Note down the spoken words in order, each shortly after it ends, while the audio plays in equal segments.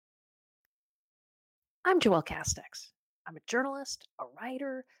I'm Joelle Castex. I'm a journalist, a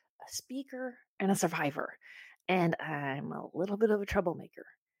writer, a speaker, and a survivor. And I'm a little bit of a troublemaker.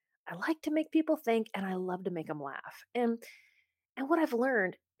 I like to make people think and I love to make them laugh. And what I've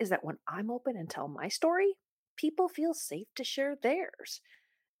learned is that when I'm open and tell my story, people feel safe to share theirs.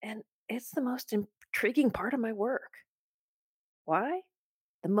 And it's the most intriguing part of my work. Why?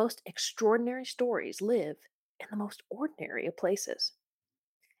 The most extraordinary stories live in the most ordinary of places.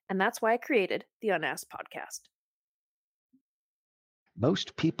 And that's why I created the Unasked podcast.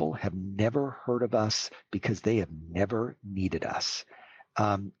 Most people have never heard of us because they have never needed us.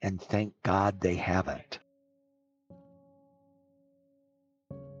 And thank God they haven't.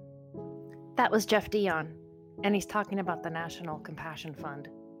 That was Jeff Dion, and he's talking about the National Compassion Fund.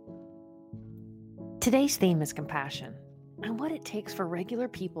 Today's theme is compassion and what it takes for regular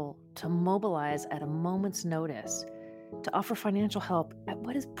people to mobilize at a moment's notice to offer financial help at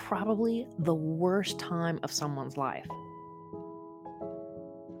what is probably the worst time of someone's life.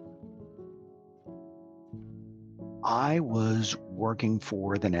 I was working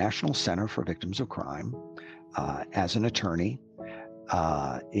for the National Center for Victims of Crime as an attorney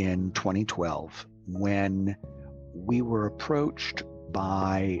in 2012 when we were approached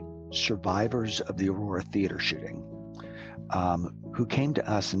by survivors of the Aurora Theater shooting who came to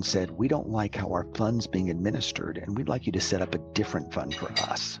us and said, "We don't like how our fund's being administered, and we'd like you to set up a different fund for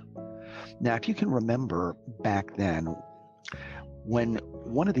us." Now, if you can remember back then, when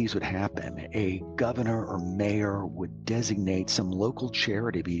one of these would happen, a governor or mayor would designate some local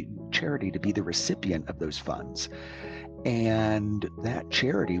charity to be the recipient of those funds. And that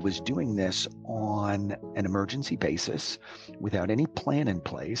charity was doing this on an emergency basis without any plan in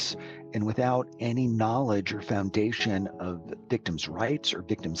place and without any knowledge or foundation of victims' rights or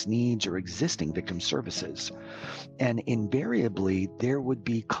victims' needs or existing victim services. And invariably, there would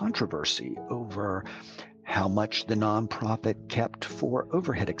be controversy over how much the nonprofit kept for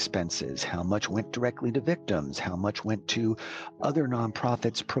overhead expenses, how much went directly to victims, how much went to other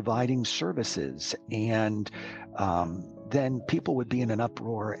nonprofits providing services. And then people would be in an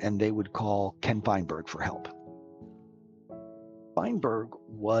uproar and they would call Ken Feinberg for help. Feinberg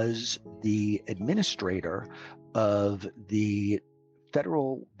was the administrator of the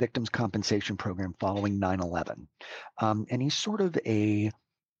Federal Victims Compensation Program following 9/11. And he's sort of a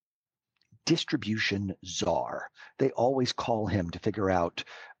distribution czar. They always call him to figure out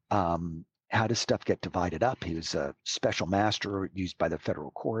how does stuff get divided up. He was a special master used by the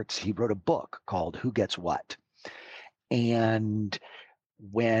federal courts. He wrote a book called Who Gets What. And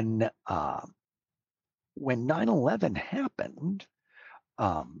when 9/11 happened,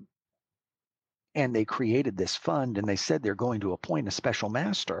 and they created this fund and they said they're going to appoint a special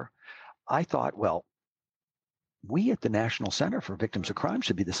master, I thought, well, we at the National Center for Victims of Crime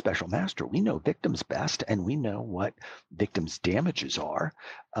should be the special master. We know victims best, and we know what victims' damages are.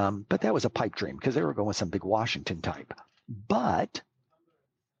 But that was a pipe dream because they were going with some big Washington type. But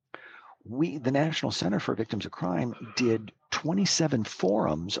the National Center for Victims of Crime did 27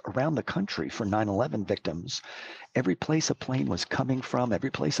 forums around the country for 9/11 victims. Every place a plane was coming from,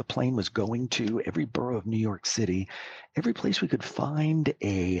 every place a plane was going to, every borough of New York City, every place we could find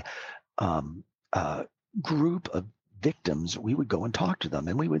a group of victims, we would go and talk to them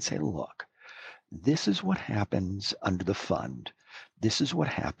and we would say, look, this is what happens under the fund. This is what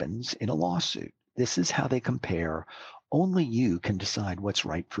happens in a lawsuit. This is how they compare. Only you can decide what's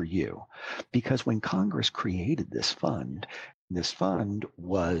right for you. Because when Congress created this fund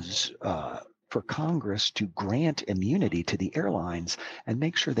was for Congress to grant immunity to the airlines and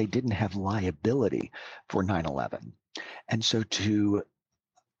make sure they didn't have liability for 9/11. And so to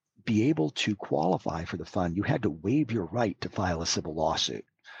be able to qualify for the fund, you had to waive your right to file a civil lawsuit.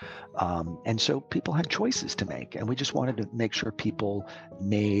 And so people had choices to make, and we just wanted to make sure people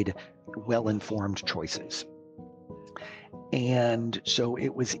made well-informed choices. And so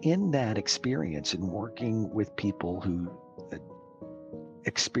it was in that experience in working with people who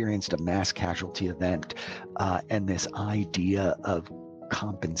experienced a mass casualty event and this idea of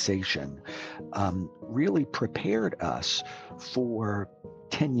compensation really prepared us for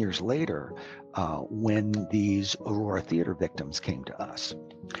 10 years later when these Aurora Theater victims came to us.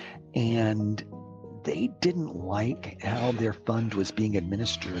 And they didn't like how their fund was being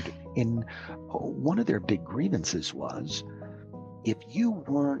administered. In one of their big grievances was, if you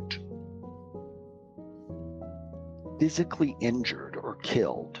weren't physically injured or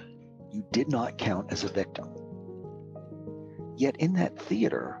killed, you did not count as a victim. Yet in that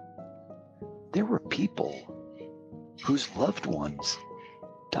theater, there were people whose loved ones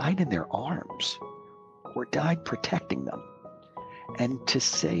died in their arms or died protecting them. And to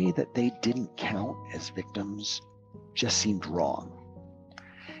say that they didn't count as victims just seemed wrong.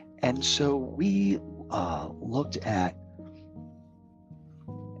 And so we looked at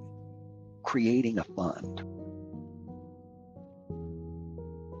creating a fund.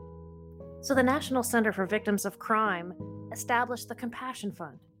 So the National Center for Victims of Crime established the Compassion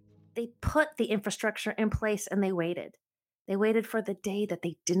Fund. They put the infrastructure in place and they waited. They waited for the day that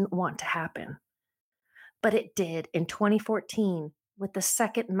they didn't want to happen. But it did in 2014 with the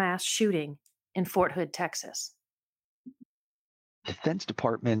second mass shooting in Fort Hood, Texas. Defense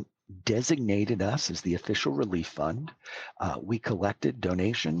Department designated us as the official relief fund. We collected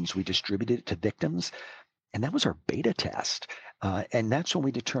donations, we distributed it to victims, and that was our beta test. And that's when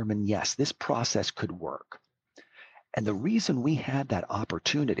we determined, yes, this process could work. And the reason we had that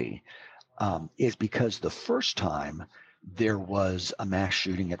opportunity is because the first time there was a mass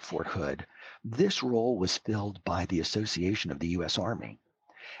shooting at Fort Hood, this role was filled by the Association of the U.S. Army.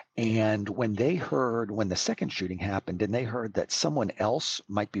 And when the second shooting happened and they heard that someone else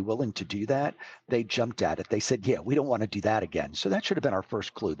might be willing to do that, they jumped at it. They said, yeah, we don't want to do that again. So that should have been our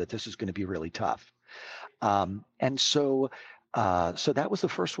first clue that this is going to be really tough. And so that was the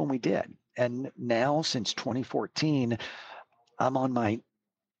first one we did. And now since 2014, I'm on my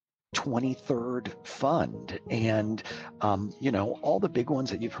 23rd fund. And, all the big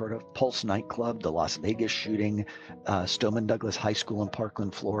ones that you've heard of, Pulse Nightclub, the Las Vegas shooting, Stoneman Douglas High School in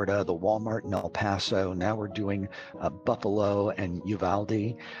Parkland, Florida, the Walmart in El Paso. Now we're doing Buffalo and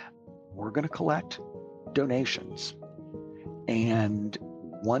Uvalde. We're going to collect donations. And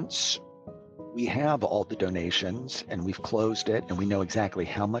once we have all the donations and we've closed it and we know exactly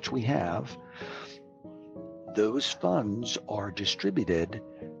how much we have, those funds are distributed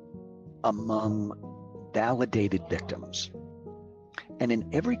among validated victims. And in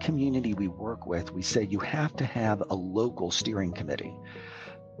every community we work with, we say you have to have a local steering committee.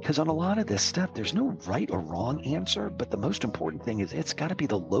 Because on a lot of this stuff, there's no right or wrong answer, but the most important thing is it's got to be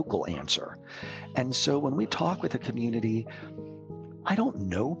the local answer. And so when we talk with a community, I don't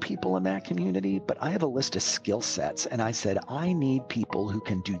know people in that community, but I have a list of skill sets. And I said, I need people who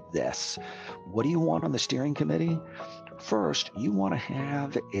can do this. What do you want on the steering committee? First, you want to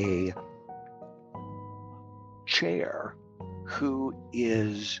have a chair who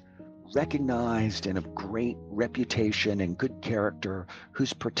is recognized and of great reputation and good character,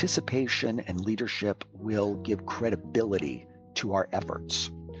 whose participation and leadership will give credibility to our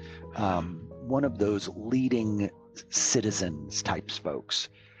efforts. One of those leading citizens types folks.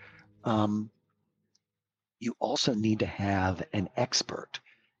 You also need to have an expert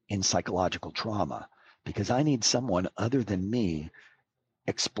in psychological trauma, because I need someone other than me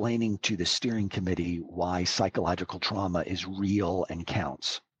explaining to the steering committee why psychological trauma is real and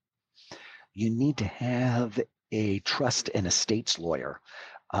counts. You need to have a trust and estates lawyer,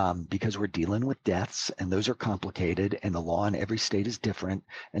 because we're dealing with deaths and those are complicated and the law in every state is different.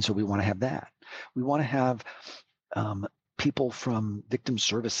 And so we want to have that. We want to have people from victim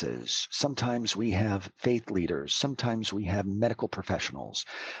services. Sometimes we have faith leaders. Sometimes we have medical professionals.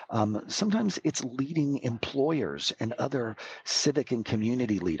 Sometimes it's leading employers and other civic and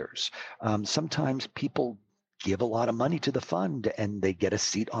community leaders. Sometimes people give a lot of money to the fund and they get a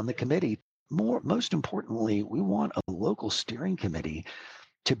seat on the committee. Most importantly, we want a local steering committee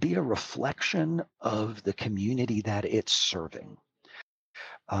to be a reflection of the community that it's serving.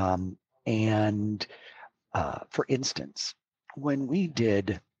 And for instance, when we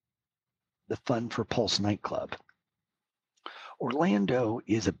did the fund for Pulse Nightclub, Orlando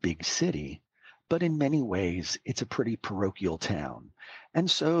is a big city, but in many ways, it's a pretty parochial town. And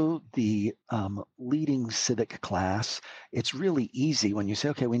so the leading civic class, it's really easy when you say,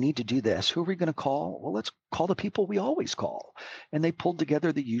 okay, we need to do this. Who are we going to call? Well, let's call the people we always call. And they pulled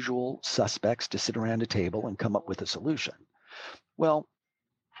together the usual suspects to sit around a table and come up with a solution. Well,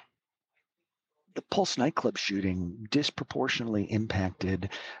 the Pulse nightclub shooting disproportionately impacted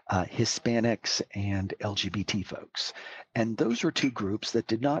Hispanics and LGBT folks. And those are two groups that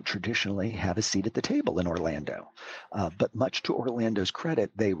did not traditionally have a seat at the table in Orlando. But much to Orlando's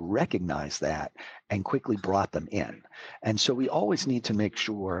credit, they recognized that and quickly brought them in. And so we always need to make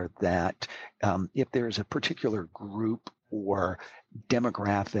sure that if there's a particular group or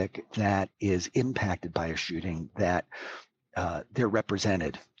demographic that is impacted by a shooting, that they're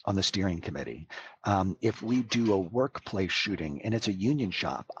represented on the steering committee. If we do a workplace shooting and it's a union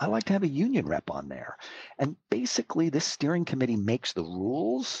shop, I like to have a union rep on there. And basically, this steering committee makes the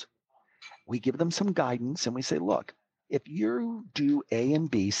rules. We give them some guidance and we say, look, if you do A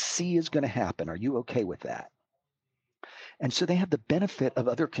and B, C is going to happen. Are you okay with that? And so they have the benefit of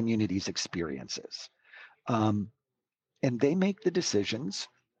other communities' experiences. Um, and they make the decisions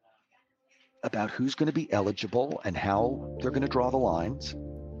about who's going to be eligible and how they're going to draw the lines.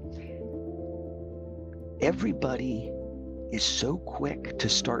 Everybody is so quick to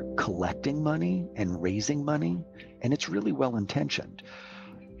start collecting money and raising money, and it's really well intentioned.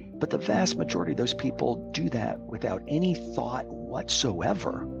 But the vast majority of those people do that without any thought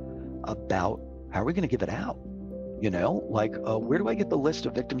whatsoever about how are we going to give it out? Where do I get the list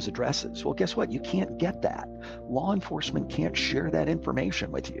of victims' addresses? Well, guess what? You can't get that. Law enforcement can't share that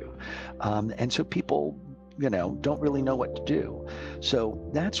information with you. And so people, don't really know what to do.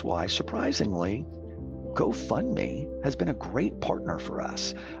 So that's why, surprisingly, GoFundMe has been a great partner for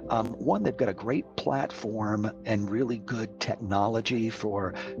us. One, they've got a great platform and really good technology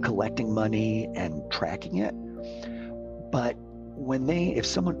for collecting money and tracking it. But if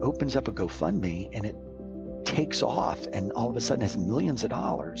someone opens up a GoFundMe and it takes off and all of a sudden has millions of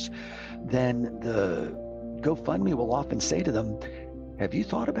dollars, then the GoFundMe will often say to them, have you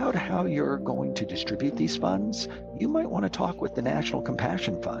thought about how you're going to distribute these funds? You might want to talk with the National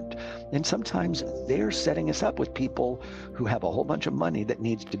Compassion Fund. And sometimes they're setting us up with people who have a whole bunch of money that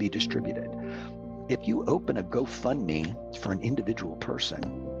needs to be distributed. If you open a GoFundMe for an individual person,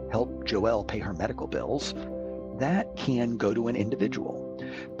 help Joelle pay her medical bills, that can go to an individual.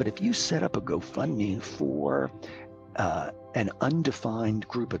 But if you set up a GoFundMe for an undefined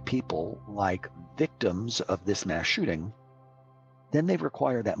group of people, like victims of this mass shooting, then they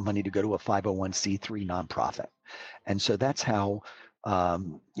require that money to go to a 501c3 nonprofit. And so that's how,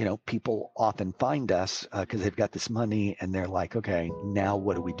 people often find us because they've got this money and they're like, okay, now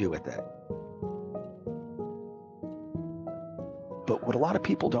what do we do with it? But what a lot of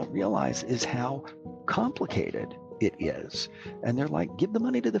people don't realize is how complicated it is. And they're like, give the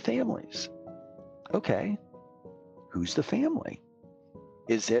money to the families. Okay, who's the family?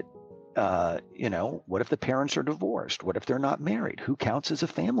 Is it what if the parents are divorced? What if they're not married? Who counts as a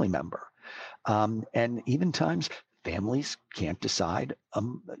family member? And even times families can't decide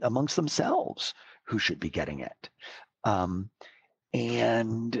amongst themselves who should be getting it.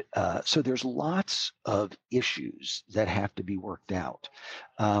 So there's lots of issues that have to be worked out.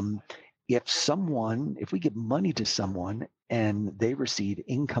 If we give money to someone and they receive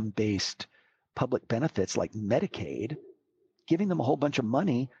income-based public benefits like Medicaid, giving them a whole bunch of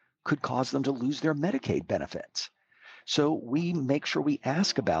money could cause them to lose their Medicaid benefits. So we make sure we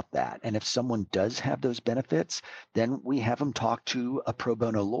ask about that. And if someone does have those benefits, then we have them talk to a pro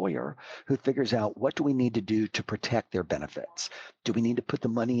bono lawyer who figures out what do we need to do to protect their benefits? Do we need to put the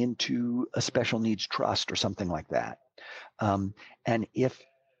money into a special needs trust or something like that? And if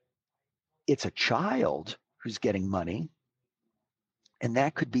it's a child who's getting money, and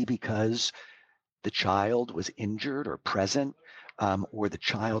that could be because the child was injured or present, or the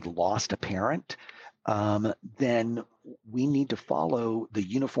child lost a parent, then we need to follow the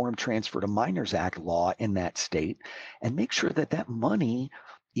Uniform Transfer to Minors Act law in that state and make sure that that money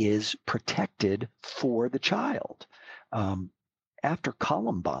is protected for the child. After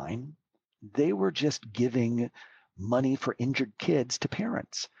Columbine, they were just giving money for injured kids to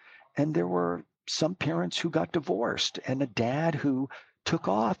parents. And there were some parents who got divorced and a dad who took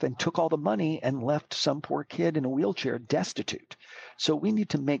off and took all the money and left some poor kid in a wheelchair destitute. So we need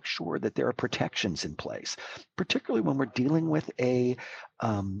to make sure that there are protections in place, particularly when we're dealing with an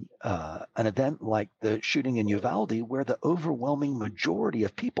event like the shooting in Uvalde, where the overwhelming majority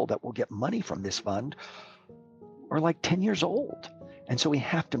of people that will get money from this fund are like 10 years old. And so we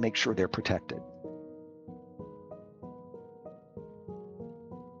have to make sure they're protected.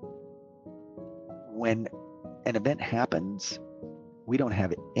 When an event happens, we don't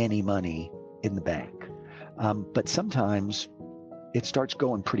have any money in the bank. But sometimes it starts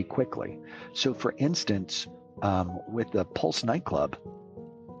going pretty quickly. So for instance, with the Pulse nightclub,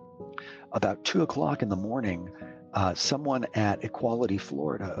 about 2:00 in the morning, someone at Equality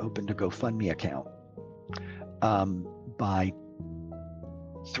Florida opened a GoFundMe account. By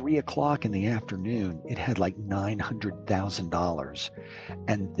 3:00 in the afternoon, it had like $900,000.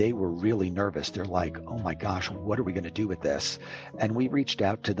 And they were really nervous. They're like, oh my gosh, what are we going to do with this? And we reached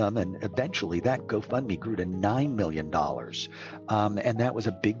out to them, and eventually that GoFundMe grew to $9 million. And that was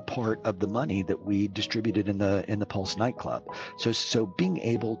a big part of the money that we distributed in the Pulse nightclub. So being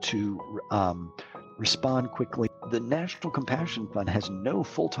able to respond quickly. The National Compassion Fund has no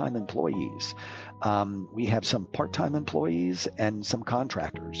full-time employees. We have some part-time employees and some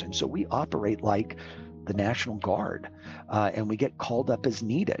contractors. And so we operate like the National Guard, and we get called up as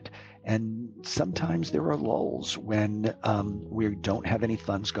needed. And sometimes there are lulls when we don't have any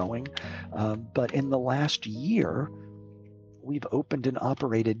funds going. But in the last year, we've opened and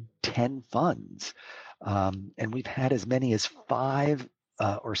operated 10 funds. And we've had as many as five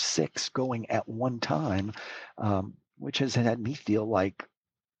or six going at one time, which has had me feel like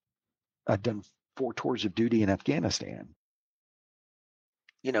I've done 4 tours of duty in Afghanistan.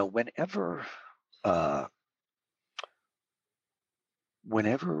 Whenever uh,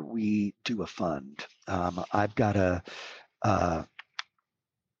 whenever we do a fund, I've got to uh,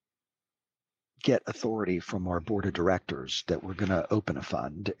 get authority from our board of directors that we're going to open a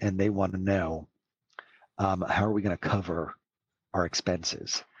fund, and they want to know how are we going to cover our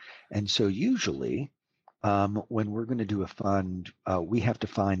expenses. And so usually, when we're going to do a fund, we have to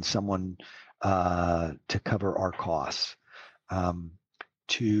find someone to cover our costs.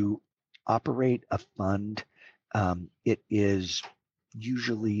 To operate a fund, it is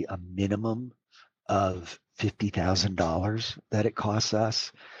usually a minimum of $50,000 that it costs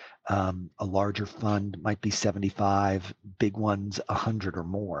us. A larger fund might be 75, big ones 100 or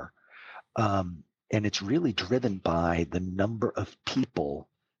more. And it's really driven by the number of people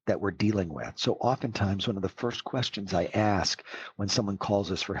that we're dealing with. So oftentimes, one of the first questions I ask when someone calls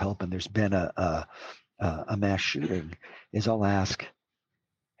us for help and there's been a mass shooting is I'll ask,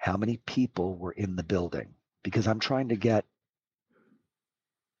 how many people were in the building? Because I'm trying to get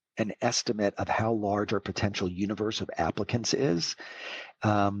an estimate of how large our potential universe of applicants is,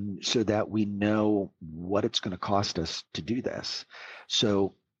 so that we know what it's going to cost us to do this.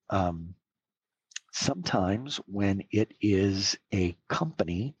 So sometimes when it is a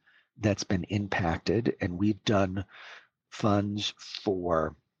company that's been impacted, and we've done funds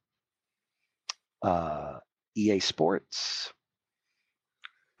for EA Sports,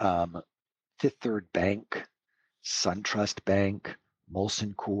 Fifth Third Bank, SunTrust Bank,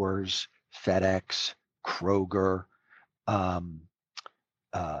 Molson Coors, FedEx, Kroger, um,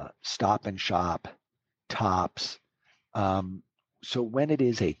 Stop and Shop, Tops. So when it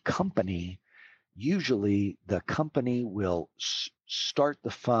is a company, usually the company will start the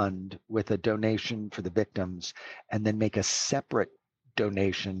fund with a donation for the victims and then make a separate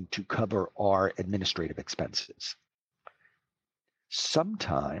donation to cover our administrative expenses.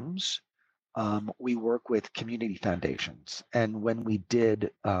 Sometimes we work with community foundations. And when we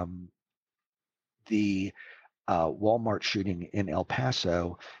did the Walmart shooting in El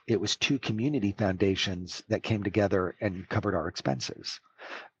Paso, it was 2 community foundations that came together and covered our expenses.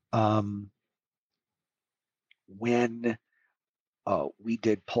 When we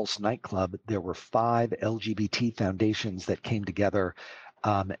did Pulse Nightclub, there were 5 LGBT foundations that came together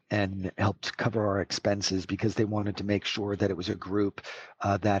and helped cover our expenses because they wanted to make sure that it was a group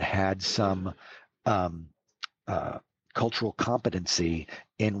that had some cultural competency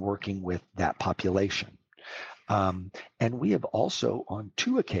in working with that population. And we have also, on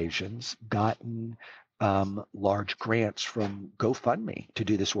 2 occasions, gotten large grants from GoFundMe to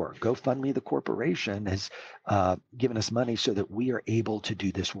do this work. GoFundMe, the corporation, has given us money so that we are able to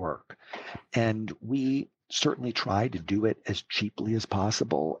do this work. And we certainly try to do it as cheaply as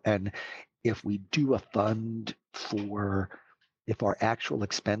possible. And if we do a fund if our actual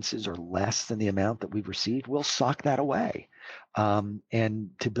expenses are less than the amount that we've received, we'll sock that away and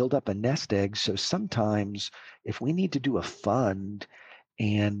to build up a nest egg. So sometimes if we need to do a fund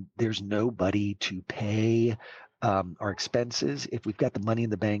and there's nobody to pay our expenses, if we've got the money in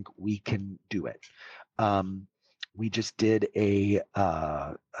the bank, we can do it. We just did and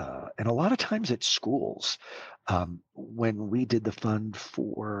a lot of times at schools, when we did the fund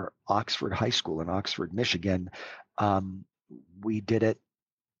for Oxford High School in Oxford, Michigan, we did it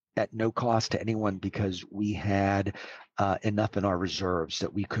at no cost to anyone because we had enough in our reserves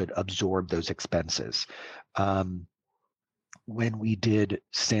that we could absorb those expenses. When we did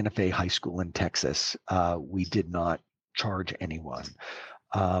Santa Fe High School in Texas, we did not charge anyone.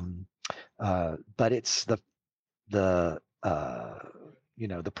 But it's the the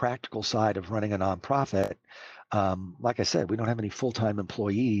practical side of running a nonprofit. Like I said, we don't have any full-time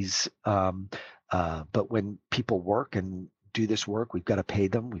employees, but when people work and do this work, we've got to pay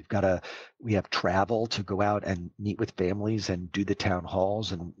them. We have travel to go out and meet with families and do the town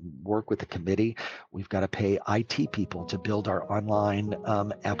halls and work with the committee. We've got to pay IT people to build our online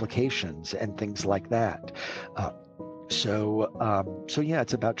applications and things like that. So yeah,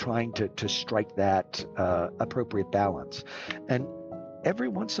 it's about trying to strike that appropriate balance. And every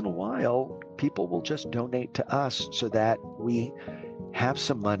once in a while, people will just donate to us so that we have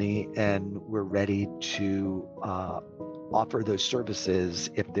some money and we're ready to offer those services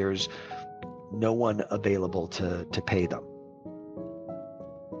if there's no one available to pay them.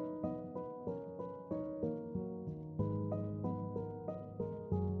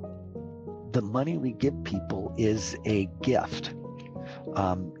 The money we give people is a gift.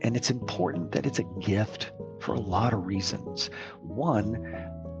 And it's important that it's a gift for a lot of reasons. One,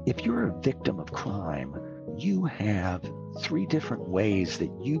 if you're a victim of crime, you have three different ways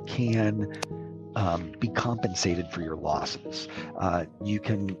that you can be compensated for your losses.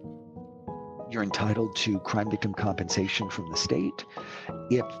 You're entitled to crime victim compensation from the state.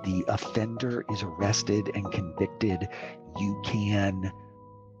 If the offender is arrested and convicted, you can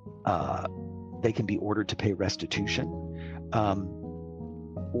they can be ordered to pay restitution.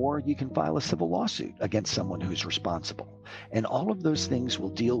 Or you can file a civil lawsuit against someone who's responsible. And all of those things will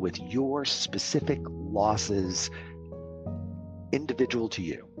deal with your specific losses individual to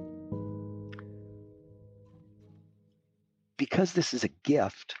you. Because this is a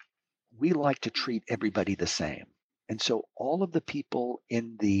gift, we like to treat everybody the same. And so all of the people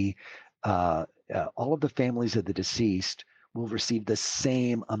in all of the families of the deceased will receive the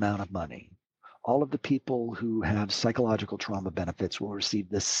same amount of money. All of the people who have psychological trauma benefits will receive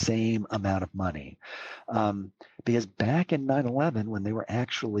the same amount of money. Because back in 9/11, when they were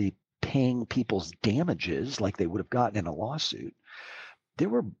actually paying people's damages like they would have gotten in a lawsuit, there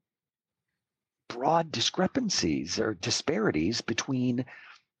were broad discrepancies or disparities between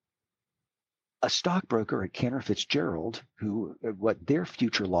a stockbroker at Cantor Fitzgerald, what their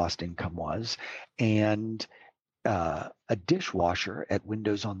future lost income was, and a dishwasher at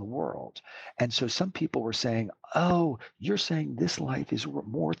Windows on the World. And so some people were saying, oh, you're saying this life is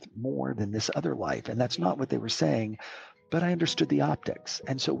more than this other life. And that's not what they were saying, but I understood the optics.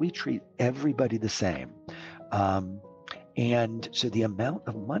 And so we treat everybody the same. And so the amount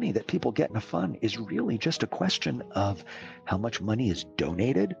of money that people get in a fund is really just a question of how much money is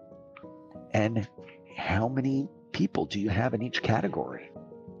donated and how many people do you have in each category.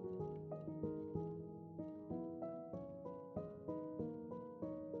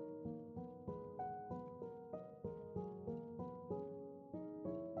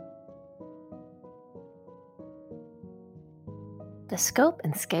 The scope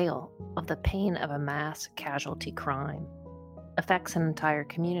and scale of the pain of a mass casualty crime affects an entire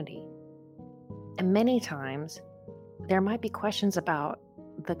community. And many times, there might be questions about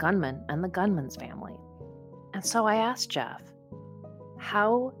the gunman and the gunman's family. And so I asked Jeff,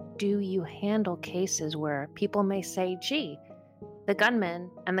 how do you handle cases where people may say, gee, the gunman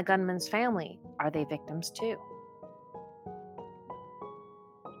and the gunman's family, are they victims too?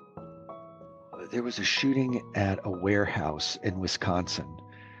 There was a shooting at a warehouse in Wisconsin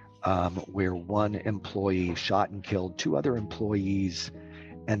where one employee shot and killed two other employees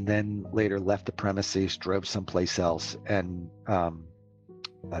and then later left the premises, drove someplace else, and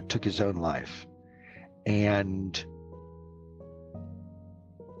took his own life. And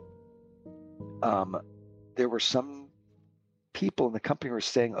there were some people in the company who were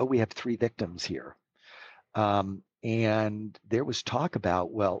saying, oh, we have three victims here. And there was talk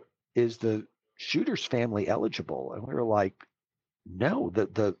about, well, is the shooter's family eligible? And we were like, no,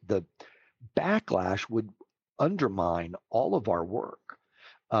 the backlash would undermine all of our work,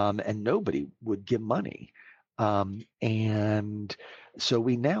 and nobody would give money. And so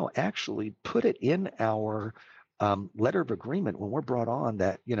we now actually put it in our letter of agreement when we're brought on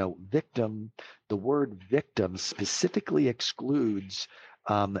that, victim, the word victim specifically excludes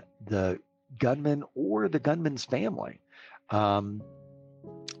the gunman or the gunman's family.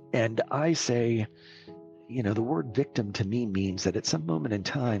 And I say, the word victim to me means that at some moment in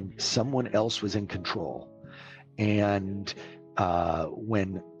time, someone else was in control. And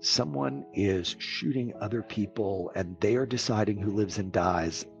when someone is shooting other people and they are deciding who lives and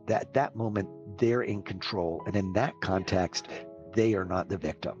dies, that moment they're in control. And in that context, they are not the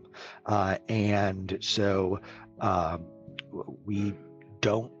victim. And so we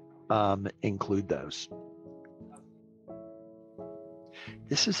don't include those.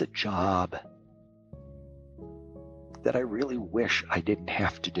 This is a job that I really wish I didn't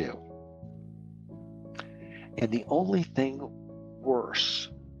have to do. And the only thing worse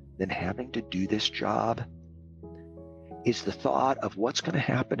than having to do this job is the thought of what's going to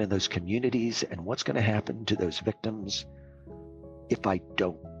happen in those communities and what's going to happen to those victims if I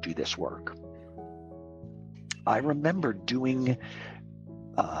don't do this work. I remember doing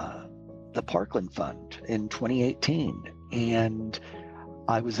the Parkland Fund in 2018, and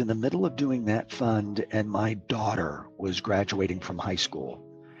I was in the middle of doing that fund, and my daughter was graduating from high school.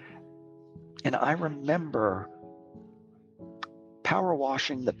 And I remember power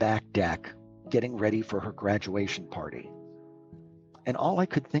washing the back deck, getting ready for her graduation party. And all I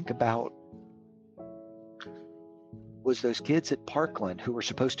could think about was those kids at Parkland who were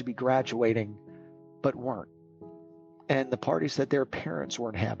supposed to be graduating but weren't, and the parties that their parents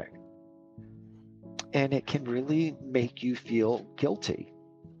weren't having. and it can really make you feel guilty.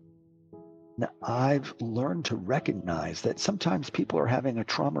 Now, I've learned to recognize that sometimes people are having a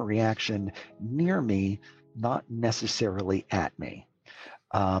trauma reaction near me, not necessarily at me.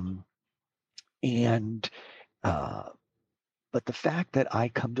 Um, and uh, but the fact that I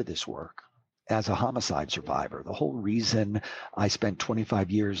come to this work as a homicide survivor, the whole reason I spent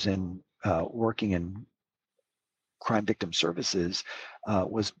 25 years in working in crime victim services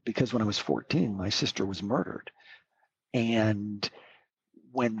was because when I was 14, my sister was murdered. And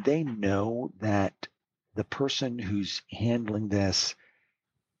when they know that the person who's handling this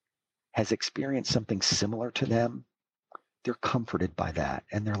has experienced something similar to them, they're comforted by that.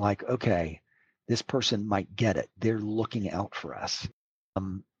 And they're like, okay, this person might get it. They're looking out for us.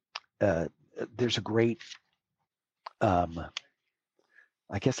 Um, uh, there's a great, um,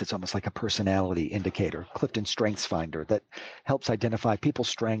 I guess it's almost like a personality indicator, Clifton Strengths Finder, that helps identify people's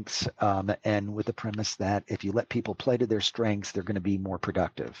strengths, and with the premise that if you let people play to their strengths, they're going to be more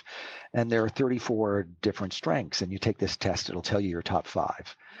productive. And there are 34 different strengths, and you take this test, it'll tell you your top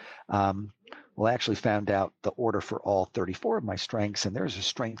five. Well, I actually found out the order for all 34 of my strengths, and there's a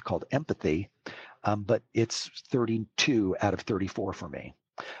strength called empathy, but it's 32 out of 34 for me.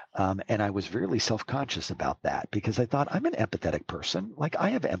 And I was really self-conscious about that because I thought I'm an empathetic person. Like I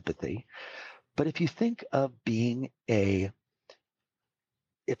have empathy. But if you think of being if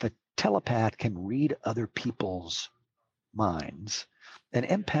a telepath can read other people's minds, an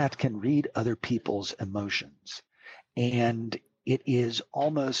empath can read other people's emotions. And it is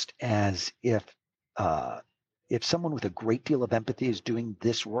almost as if someone with a great deal of empathy is doing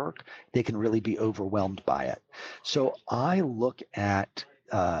this work, they can really be overwhelmed by it. So I look at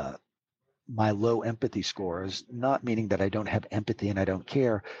my low empathy scores, not meaning that I don't have empathy and I don't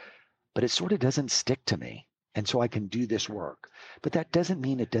care, but it sort of doesn't stick to me. And so I can do this work. But that doesn't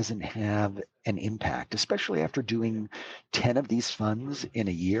mean it doesn't have an impact, especially after doing 10 of these funds in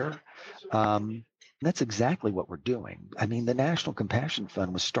a year. That's exactly what we're doing. I mean, the National Compassion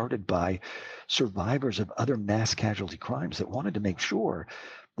Fund was started by survivors of other mass casualty crimes that wanted to make sure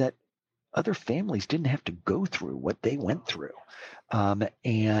that other families didn't have to go through what they went through.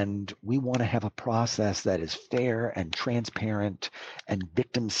 And we want to have a process that is fair and transparent and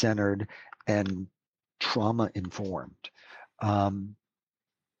victim centered and trauma informed. And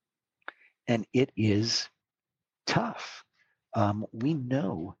it is tough. We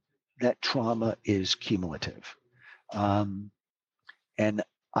know that trauma is cumulative. And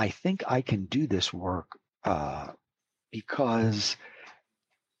I think I can do this work because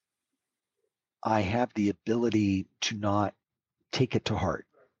I have the ability to not take it to heart.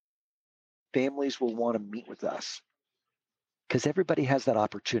 Families will want to meet with us because everybody has that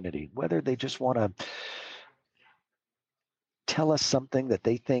opportunity, whether they just want to tell us something that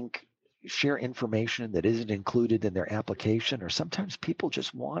they think, share information that isn't included in their application, or sometimes people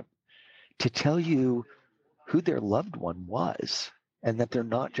just want to tell you who their loved one was and that they're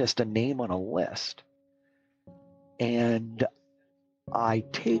not just a name on a list. And I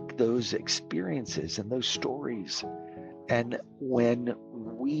take those experiences and those stories, and when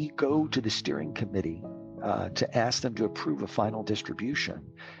we go to the steering committee to ask them to approve a final distribution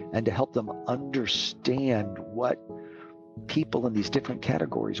and to help them understand what people in these different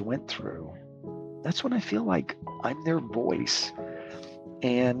categories went through, that's when I feel like I'm their voice.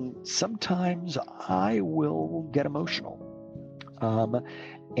 And sometimes I will get emotional.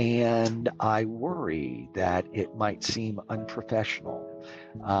 And I worry that it might seem unprofessional.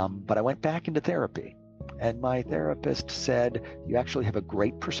 But I went back into therapy, and my therapist said, you actually have a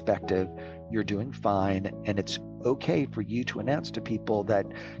great perspective. You're doing fine. And it's okay for you to announce to people that,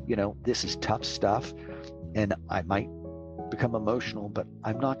 this is tough stuff. And I might become emotional, but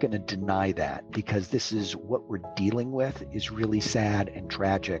I'm not going to deny that because this is what we're dealing with is really sad and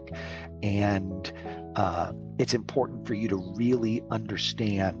tragic. And it's important for you to really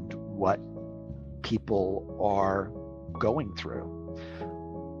understand what people are going through.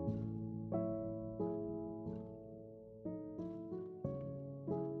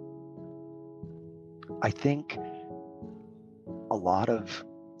 I think a lot of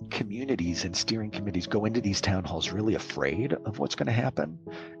communities and steering committees go into these town halls really afraid of what's going to happen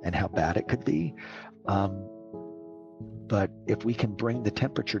and how bad it could be. But if we can bring the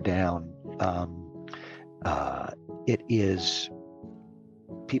temperature down, it is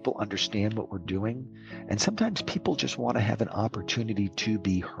people understand what we're doing. And sometimes people just want to have an opportunity to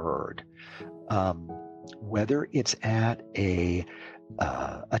be heard. Whether it's at a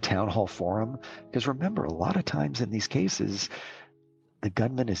town hall forum, because remember, a lot of times in these cases, the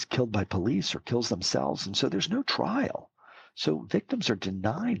gunman is killed by police or kills themselves, and so there's no trial. So victims are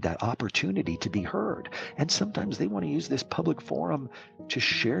denied that opportunity to be heard. And sometimes they want to use this public forum to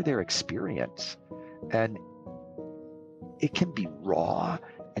share their experience. And it can be raw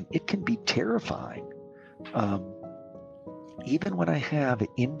and it can be terrifying. Um, Even when I have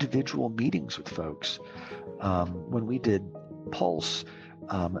individual meetings with folks, when we did Pulse,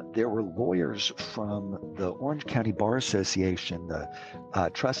 there were lawyers from the Orange County Bar Association, the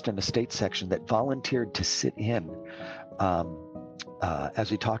Trust and Estate section, that volunteered to sit in um,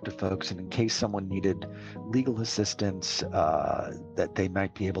 as we talked to folks, and in case someone needed legal assistance, that they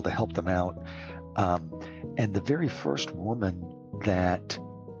might be able to help them out. Um, and the very first woman that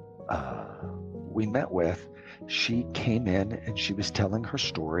we met with, she came in and she was telling her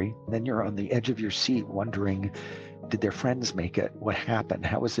story. Then you're on the edge of your seat wondering, did their friends make it? What happened?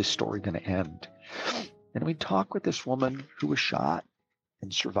 How is this story going to end? And we talked with this woman who was shot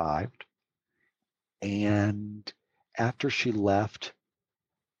and survived. And after she left,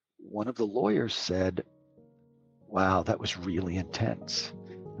 one of the lawyers said, "Wow, that was really intense."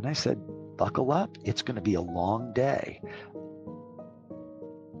 And I said, "Buckle up. It's going to be a long day."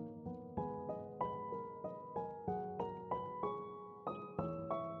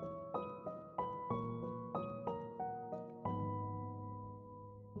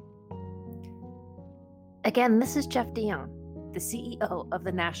 Again, this is Jeff Dion, the CEO of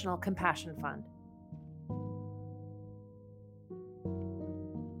the National Compassion Fund.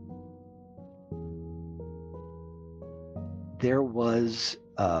 There was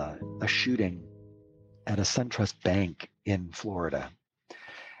a shooting at a SunTrust bank in Florida,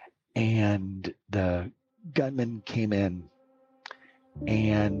 and the gunman came in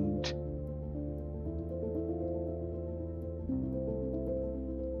and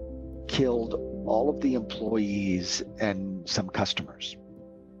killed all of the employees and some customers.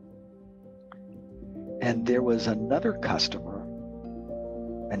 And there was another customer,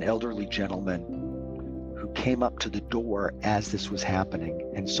 an elderly gentleman, who came up to the door as this was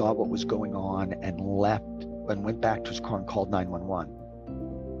happening and saw what was going on and left and went back to his car and called 911.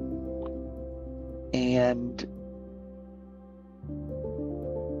 And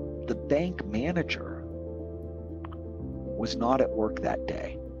the bank manager was not at work that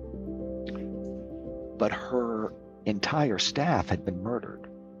day, but her entire staff had been murdered.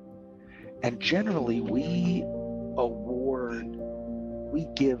 And generally, we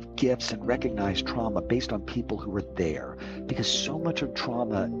give gifts and recognize trauma based on people who were there, because so much of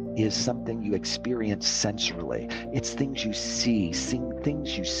trauma is something you experience sensorily. It's things you see,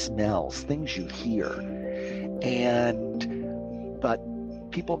 things you smell, things you hear. But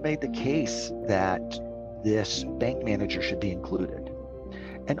people made the case that this bank manager should be included.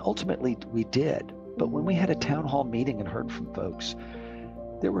 And ultimately we did. But when we had a town hall meeting and heard from folks,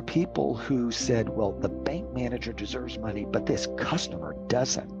 there were people who said, well, the bank manager deserves money, but this customer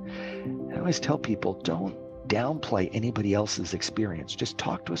doesn't. And I always tell people, don't downplay anybody else's experience. Just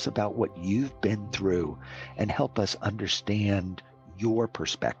talk to us about what you've been through and help us understand your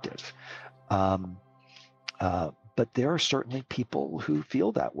perspective. But there are certainly people who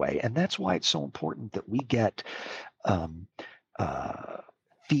feel that way. And that's why it's so important that we get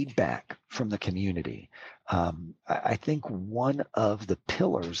feedback from the community. I think one of the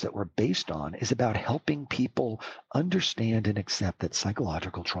pillars that we're based on is about helping people understand and accept that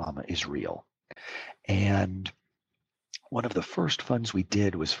psychological trauma is real. And one of the first funds we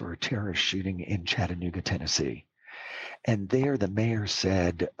did was for a terrorist shooting in Chattanooga, Tennessee. And there the mayor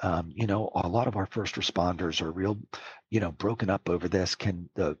said, a lot of our first responders are real, broken up over this. Can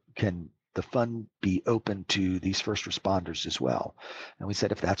the fund be open to these first responders as well? And we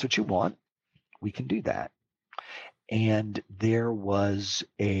said, if that's what you want, we can do that. And there was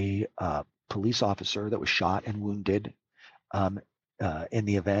a police officer that was shot and wounded in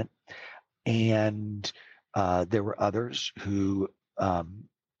the event. And there were others who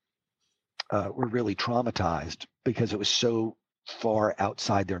were really traumatized because it was so far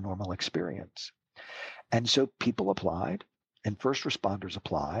outside their normal experience. And so people applied, and first responders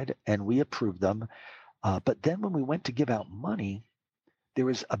applied, and we approved them. But then when we went to give out money, there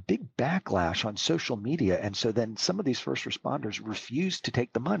was a big backlash on social media. And so then some of these first responders refused to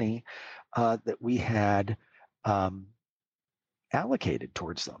take the money that we had allocated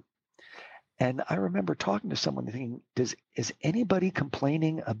towards them. And I remember talking to someone thinking, is anybody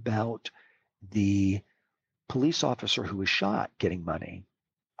complaining about the police officer who was shot getting money?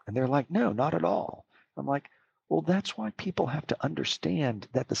 And they're like, no, not at all. I'm like, well, that's why people have to understand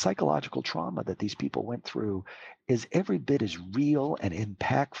that the psychological trauma that these people went through is every bit as real and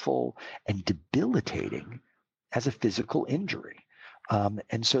impactful and debilitating as a physical injury.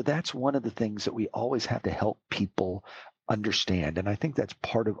 And so that's one of the things that we always have to help people understand. And I think that's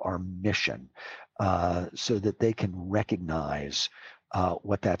part of our mission, so that they can recognize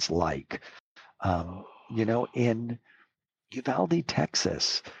what that's like. In Uvalde,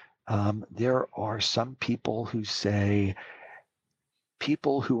 Texas, there are some people who say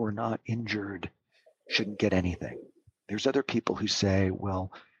people who are not injured shouldn't get anything. There's other people who say,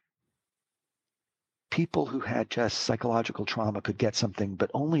 well, people who had just psychological trauma could get something,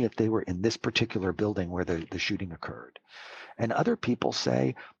 but only if they were in this particular building where the shooting occurred. And other people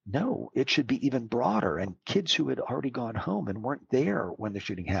say, no, it should be even broader. And kids who had already gone home and weren't there when the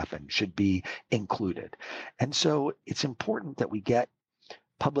shooting happened should be included. And so it's important that we get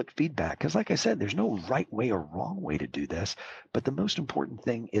public feedback, because like I said, there's no right way or wrong way to do this. But the most important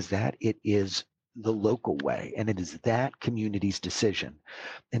thing is that it is the local way, and it is that community's decision,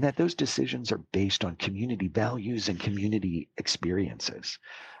 and that those decisions are based on community values and community experiences.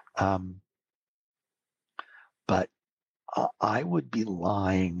 But I would be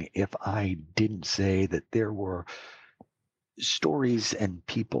lying if I didn't say that there were stories and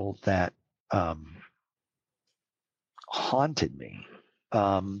people that haunted me,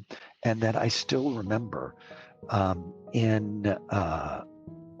 and that I still remember. When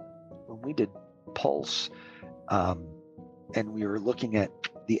we did Pulse, and we were looking at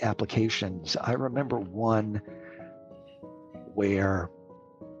the applications, I remember one where,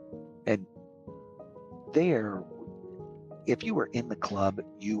 and there, if you were in the club,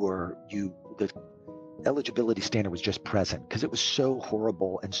 the eligibility standard was just present, because it was so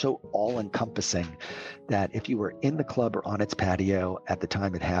horrible and so all-encompassing that if you were in the club or on its patio at the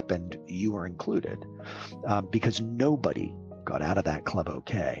time it happened, you were included, because nobody got out of that club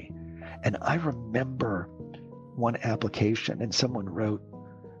okay. And I remember one application, and someone wrote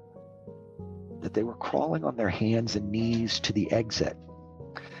that they were crawling on their hands and knees to the exit,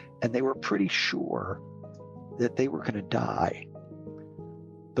 and they were pretty sure that they were going to die.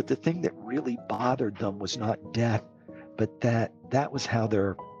 But the thing that really bothered them was not death, but that was how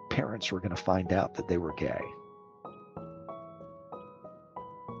their parents were going to find out that they were gay.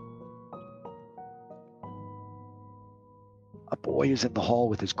 A boy is in the hall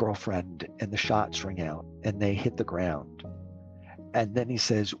with his girlfriend, and the shots ring out, and they hit the ground. And then he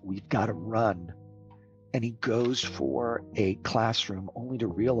says, "We've got to run." And he goes for a classroom, only to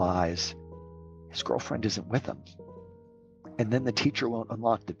realize his girlfriend isn't with him. And then the teacher won't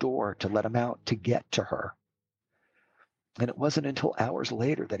unlock the door to let him out to get to her. And it wasn't until hours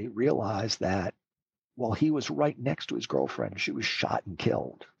later that he realized that while he was right next to his girlfriend, she was shot and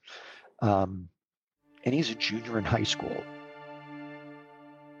killed. And he's a junior in high school.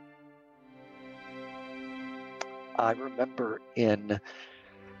 I remember in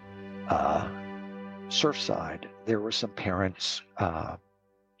Surfside, there were some parents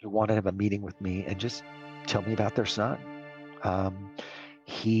who wanted to have a meeting with me and just tell me about their son.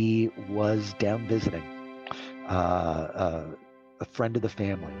 He was down visiting a friend of the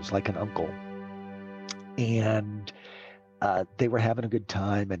family. It was like an uncle. And they were having a good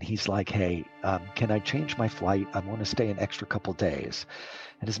time. And he's like, "Hey, can I change my flight? I want to stay an extra couple days."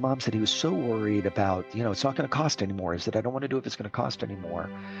 And his mom said he was so worried about, it's not going to cost anymore. He said, "I don't want to do it if it's going to cost anymore."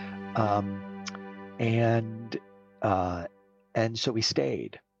 And so he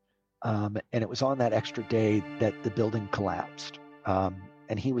stayed. And it was on that extra day that the building collapsed,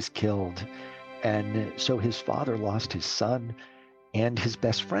 and he was killed. And so his father lost his son and his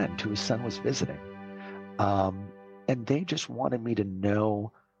best friend, who his son was visiting. And they just wanted me to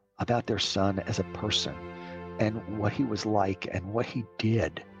know about their son as a person and what he was like and what he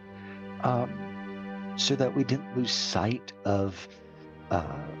did, so that we didn't lose sight of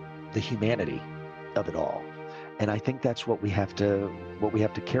the humanity of it all. And I think that's what we have to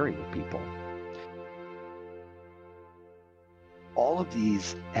carry with people. All of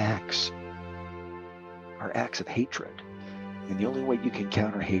these acts are acts of hatred. And the only way you can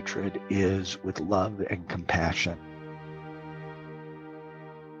counter hatred is with love and compassion.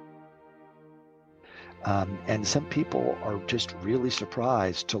 And some people are just really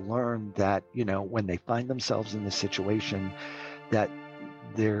surprised to learn that, when they find themselves in this situation, that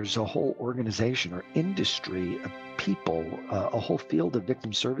there's a whole organization or industry of people, a whole field of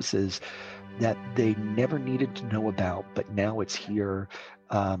victim services that they never needed to know about, but now it's here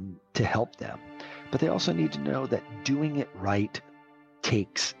to help them. But they also need to know that doing it right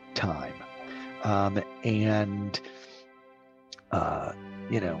takes time.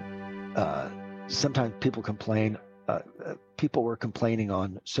 Sometimes people complain. People were complaining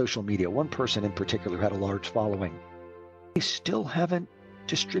on social media. One person in particular had a large following. They still haven't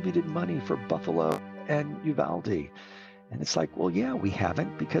distributed money for Buffalo and Uvalde. And it's like, well, yeah, we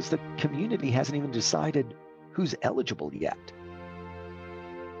haven't, because the community hasn't even decided who's eligible yet.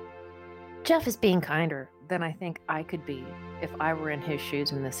 Jeff is being kinder than I think I could be if I were in his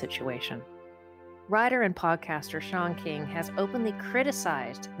shoes in this situation. Writer and podcaster Sean King has openly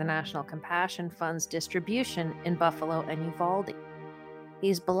criticized the National Compassion Fund's distribution in Buffalo and Uvalde.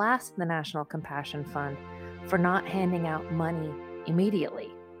 He's blasted the National Compassion Fund for not handing out money immediately.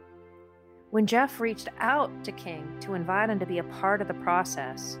 When Jeff reached out to King to invite him to be a part of the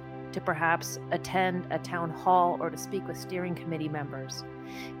process, to perhaps attend a town hall or to speak with steering committee members,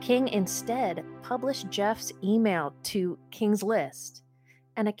 King instead published Jeff's email to King's List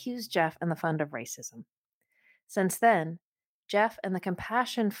and accused Jeff and the fund of racism. Since then, Jeff and the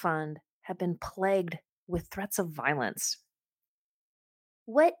Compassion Fund have been plagued with threats of violence.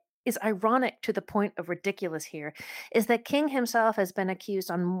 What is ironic to the point of ridiculous here is that King himself has been accused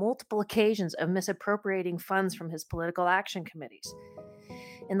on multiple occasions of misappropriating funds from his political action committees.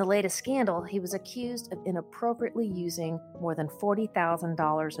 In the latest scandal, he was accused of inappropriately using more than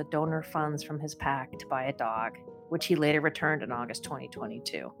 $40,000 of donor funds from his PAC to buy a dog, which he later returned in August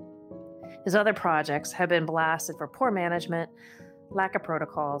 2022. His other projects have been blasted for poor management, lack of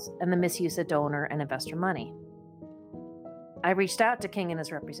protocols, and the misuse of donor and investor money. I reached out to King and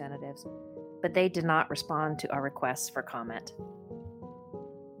his representatives, but they did not respond to our requests for comment.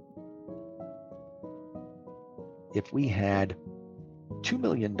 If we had $2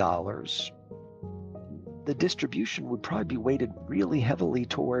 million, the distribution would probably be weighted really heavily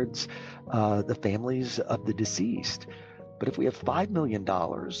towards the families of the deceased. But if we have $5 million,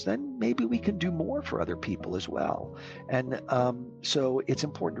 then maybe we can do more for other people as well. And so it's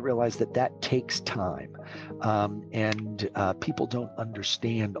important to realize that that takes time. And people don't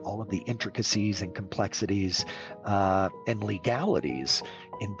understand all of the intricacies and complexities and legalities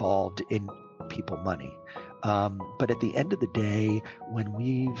involved in people money. But at the end of the day, when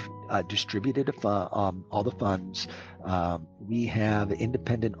we've distributed all the funds, we have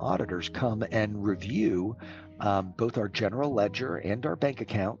independent auditors come and review both our general ledger and our bank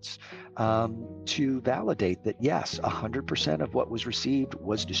accounts to validate that, yes, 100% of what was received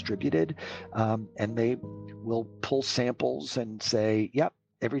was distributed. And they will pull samples and say, yep,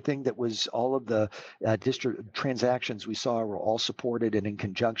 everything that was all of the transactions we saw were all supported and in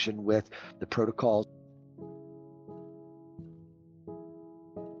conjunction with the protocols.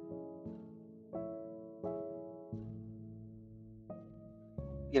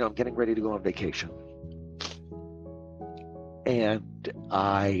 I'm getting ready to go on vacation. And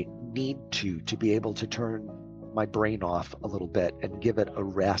I need to be able to turn my brain off a little bit and give it a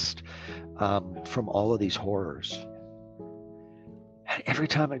rest from all of these horrors. And every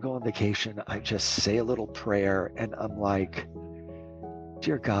time I go on vacation, I just say a little prayer and I'm like,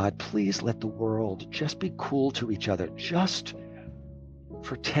 dear God, please let the world just be cool to each other just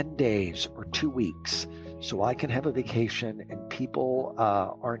for 10 days or 2 weeks so I can have a vacation and people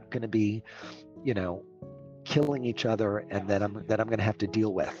aren't going to be, killing each other and that I'm going to have to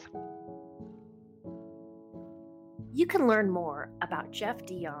deal with. You can learn more about Jeff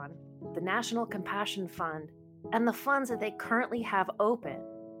Dion, the National Compassion Fund, and the funds that they currently have open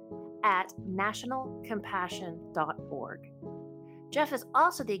at nationalcompassion.org. Jeff is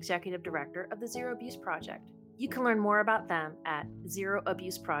also the executive director of the Zero Abuse Project. You can learn more about them at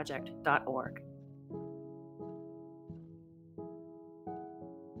zeroabuseproject.org.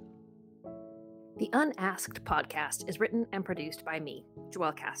 The Unasked podcast is written and produced by me,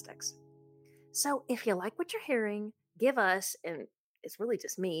 Joelle Castex. So if you like what you're hearing, give us, and it's really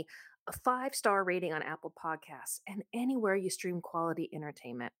just me, a 5-star rating on Apple Podcasts and anywhere you stream quality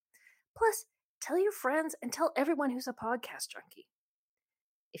entertainment. Plus, tell your friends and tell everyone who's a podcast junkie.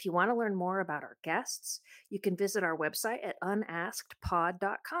 If you want to learn more about our guests, you can visit our website at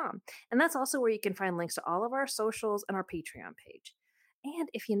unaskedpod.com. And that's also where you can find links to all of our socials and our Patreon page. And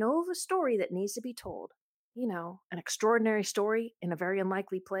if you know of a story that needs to be told, an extraordinary story in a very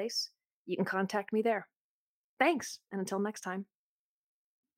unlikely place, you can contact me there. Thanks, and until next time.